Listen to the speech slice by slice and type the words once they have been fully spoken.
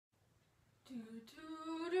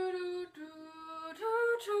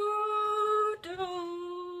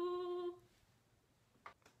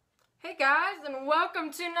Hey guys, and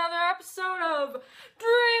welcome to another episode of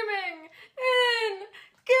Dreaming in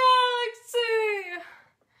Galaxy!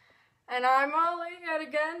 And I'm Molly yet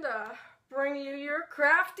again to bring you your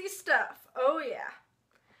crafty stuff. Oh yeah.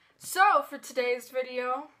 So for today's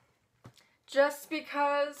video, just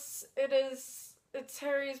because it's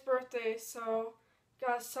Harry's birthday, so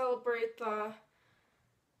gotta celebrate the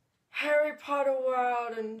Harry Potter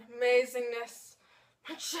world and amazingness.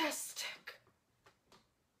 Majestic.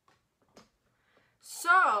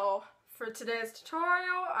 So, for today's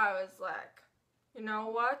tutorial, I was like, you know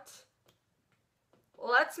what?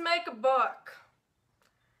 Let's make a book.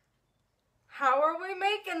 How are we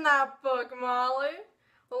making that book, Molly?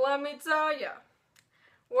 Well, let me tell you.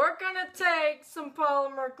 We're gonna take some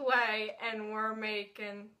polymer clay and we're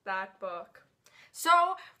making that book.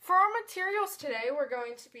 So, for our materials today, we're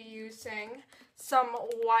going to be using some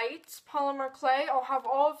white polymer clay. I'll have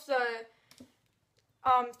all of the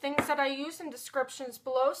things that I use in descriptions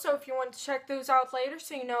below, so if you want to check those out later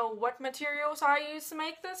so you know what materials I use to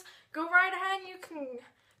make this, go right ahead and you can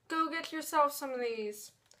go get yourself some of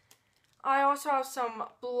these. I also have some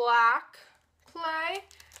black clay,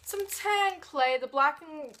 some tan clay. The black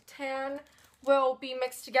and tan will be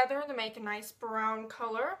mixed together to make a nice brown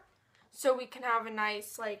color, so we can have a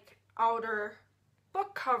nice like outer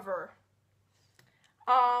book cover.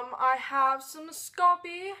 I have some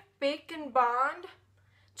Sculpey Bacon Bond.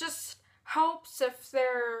 Just helps if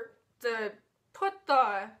they're put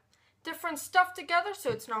the different stuff together so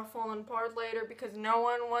it's not falling apart later, because no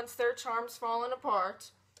one wants their charms falling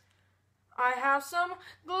apart. I have some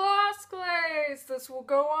gloss glaze. This will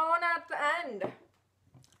go on at the end.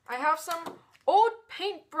 I have some old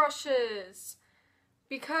paintbrushes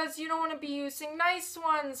because you don't want to be using nice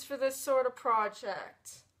ones for this sort of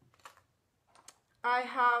project. I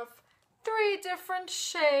have 3 different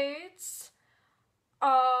shades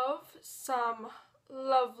of some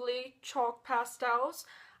lovely chalk pastels.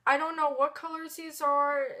 I don't know what colors these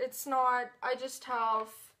are. It's not, I just have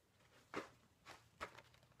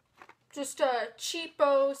just a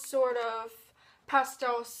cheapo sort of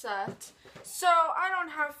pastel set. So I don't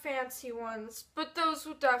have fancy ones, but those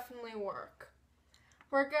would definitely work.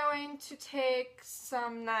 We're going to take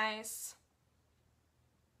some nice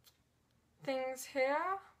things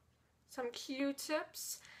here, some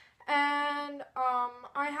Q-tips. And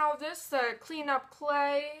I have this to clean up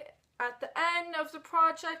clay at the end of the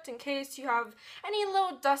project in case you have any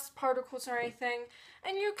little dust particles or anything,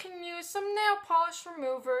 and you can use some nail polish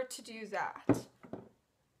remover to do that.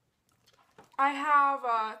 I have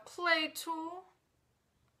a clay tool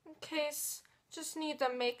in case just need to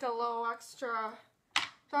make a little extra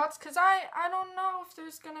dots, because I don't know if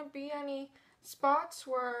there's gonna be any spots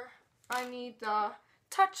where I need to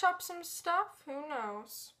touch up some stuff. Who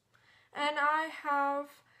knows? And I have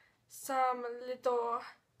some little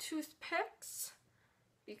toothpicks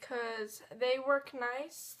because they work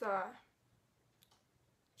nice.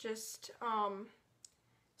 Just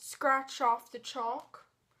scratch off the chalk.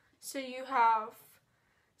 So you have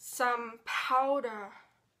some powder.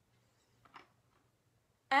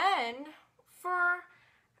 And for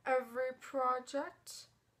every project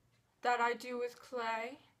that I do with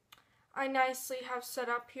clay, I nicely have set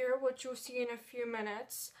up here, which you'll see in a few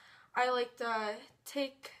minutes. I like to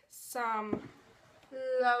take some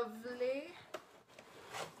lovely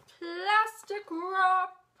plastic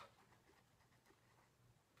wrap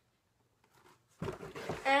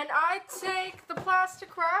and I take the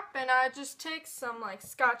plastic wrap and I just take some like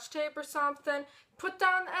Scotch tape or something, put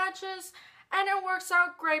down the edges, and it works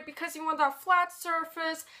out great because you want that flat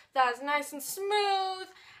surface that is nice and smooth,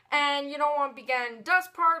 and you don't want to be getting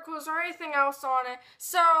dust particles or anything else on it,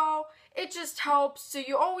 so it just helps so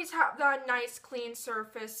you always have that nice clean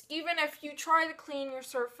surface. Even if you try to clean your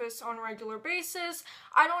surface on a regular basis,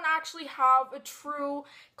 I don't actually have a true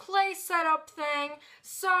clay setup thing,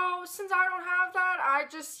 so since I don't have that, I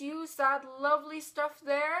just use that lovely stuff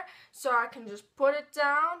there, so I can just put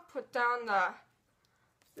down the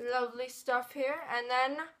lovely stuff here, and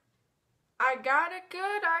then I got it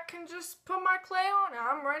good. I can just put my clay on and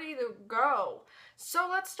I'm ready to go. So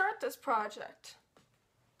let's start this project.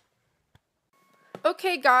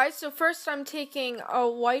 Okay guys, so first I'm taking a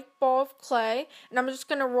white ball of clay and I'm just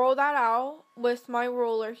going to roll that out with my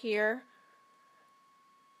roller here.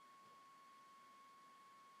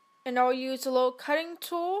 And I'll use a little cutting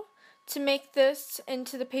tool to make this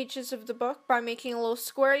into the pages of the book by making a little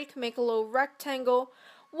square. You can make a little rectangle,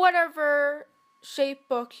 whatever shape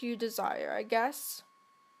book you desire, I guess.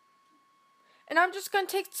 And I'm just going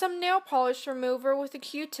to take some nail polish remover with a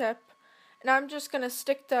Q-tip. And I'm just going to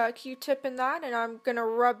stick the Q-tip in that, and I'm going to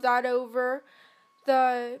rub that over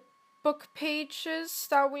the book pages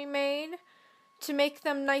that we made to make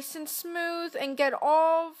them nice and smooth and get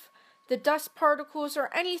all of the dust particles or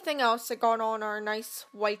anything else that got on our nice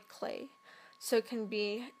white clay, so it can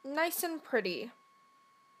be nice and pretty.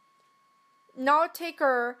 Now I'll take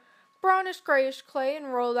our brownish grayish clay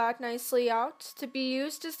and roll that nicely out to be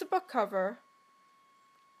used as the book cover.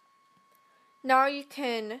 Now you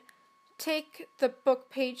can take the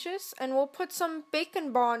book pages and we'll put some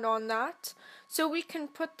bacon bond on that so we can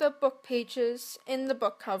put the book pages in the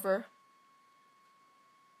book cover.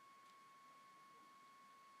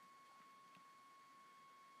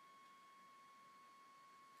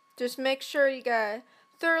 Just make sure you get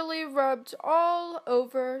thoroughly rubbed all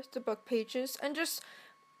over the book pages and just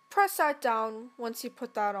press that down once you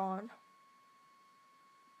put that on.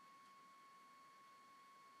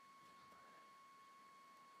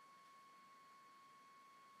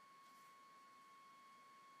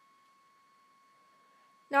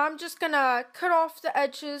 Now I'm just going to cut off the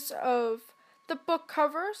edges of the book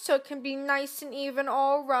cover so it can be nice and even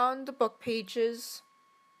all around the book pages.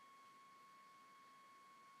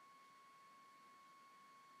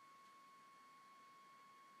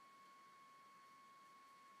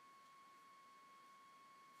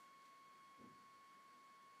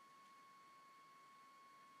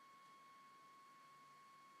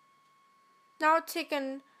 Now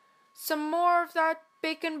taking some more of that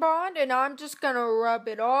bacon bond, and I'm just going to rub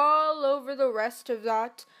it all over the rest of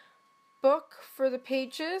that book for the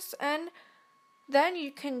pages, and then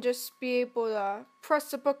you can just be able to press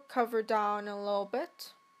the book cover down a little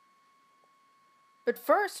bit. But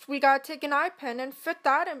first, we got to take an eye pen and fit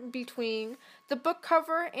that in between the book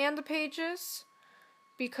cover and the pages,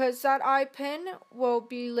 because that eye pin will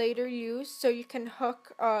be later used, so you can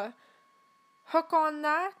hook a hook on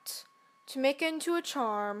that to make it into a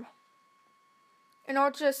charm. And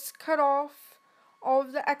I'll just cut off all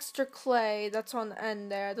of the extra clay that's on the end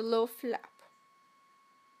there, the little flap.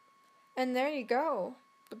 And there you go.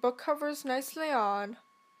 The book cover is nicely on.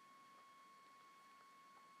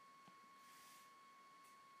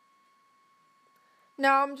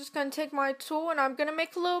 Now I'm just going to take my tool and I'm going to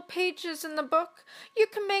make little pages in the book. You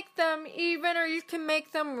can make them even or you can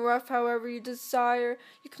make them rough however you desire.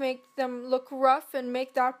 You can make them look rough and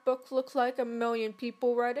make that book look like 1 million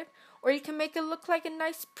people read it. Or you can make it look like a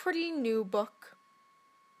nice pretty new book.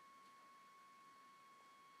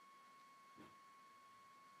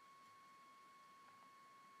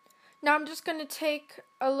 Now I'm just going to take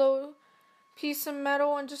a little piece of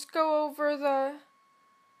metal and just go over the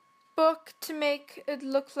book to make it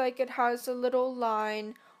look like it has a little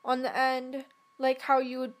line on the end, like how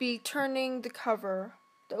you would be turning the cover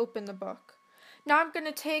to open the book. Now I'm going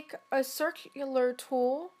to take a circular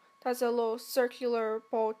tool that's a little circular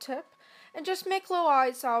ball tip and just make little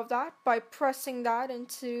eyes out of that by pressing that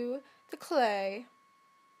into the clay.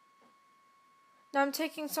 Now I'm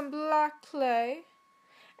taking some black clay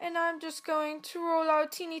and I'm just going to roll out a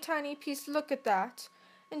teeny tiny piece, look at that,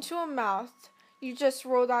 into a mouth. You just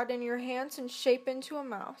roll that in your hands and shape into a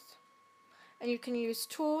mouth. And you can use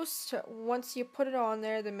tools to, once you put it on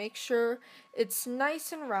there, to make sure it's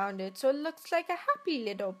nice and rounded so it looks like a happy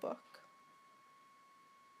little book.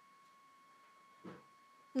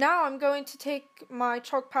 Now I'm going to take my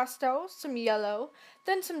chalk pastels, some yellow,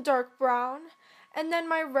 then some dark brown, and then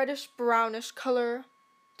my reddish brownish color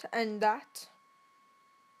to end that.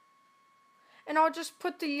 And I'll just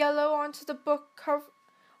put the yellow onto the book cover,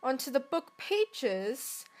 onto the book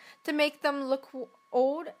pages to make them look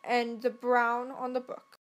old, and the brown on the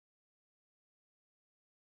book.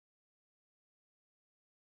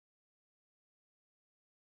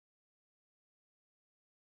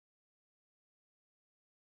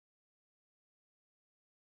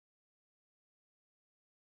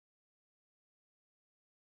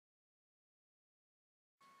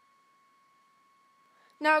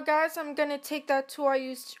 Now guys, I'm going to take that tool I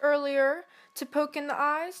used earlier to poke in the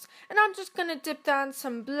eyes, and I'm just going to dip down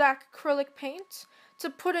some black acrylic paint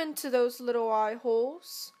to put into those little eye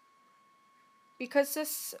holes, because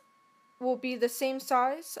this will be the same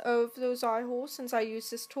size of those eye holes since I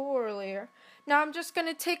used this tool earlier. Now I'm just going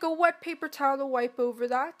to take a wet paper towel to wipe over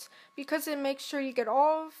that, because it makes sure you get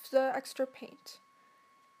all of the extra paint.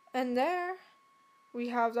 And there we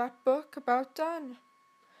have that book about done.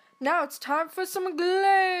 Now it's time for some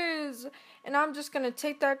glaze, and I'm just going to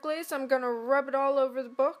take that glaze, I'm going to rub it all over the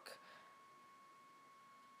book.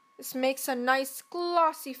 This makes a nice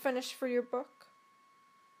glossy finish for your book,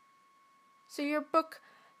 so your book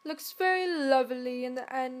looks very lovely in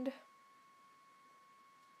the end.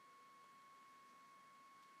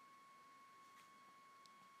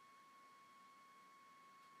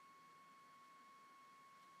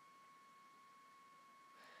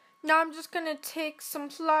 Now I'm just going to take some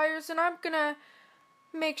pliers and I'm going to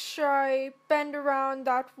make sure I bend around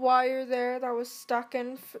that wire there that was stuck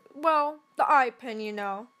in, well, the eye pin, you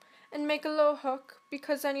know, and make a little hook,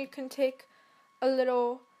 because then you can take a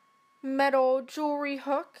little metal jewelry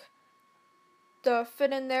hook to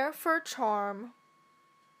fit in there for a charm.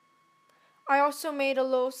 I also made a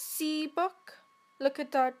little sea book. Look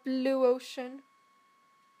at that blue ocean.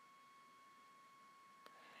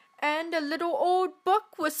 And a little old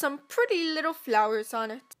book with some pretty little flowers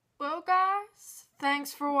on it. Well guys,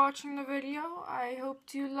 thanks for watching the video. I hope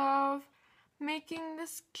you love making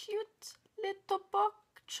this cute little book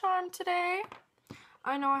charm today.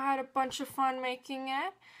 I know I had a bunch of fun making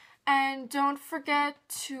it. And don't forget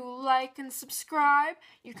to like and subscribe.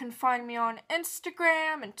 You can find me on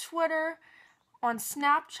Instagram and Twitter, on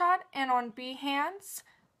Snapchat, and on Behance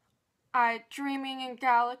at Dreaming in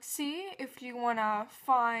Galaxy if you want to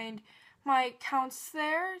find my accounts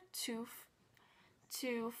there to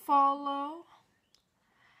follow.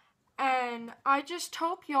 And I just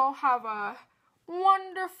hope y'all have a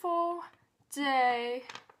wonderful day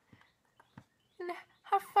and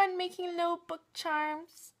have fun making little book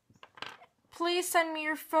charms. Please send me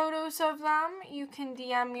your photos of them. You can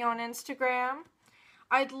DM me on Instagram.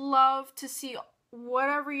 I'd love to see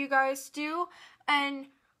whatever you guys do, and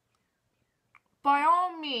by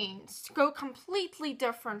all means, go completely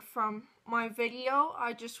different from my video.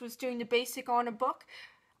 I just was doing the basic on a book.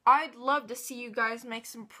 I'd love to see you guys make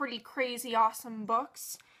some pretty crazy awesome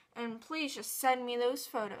books, and please just send me those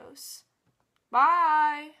photos.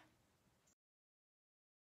 Bye!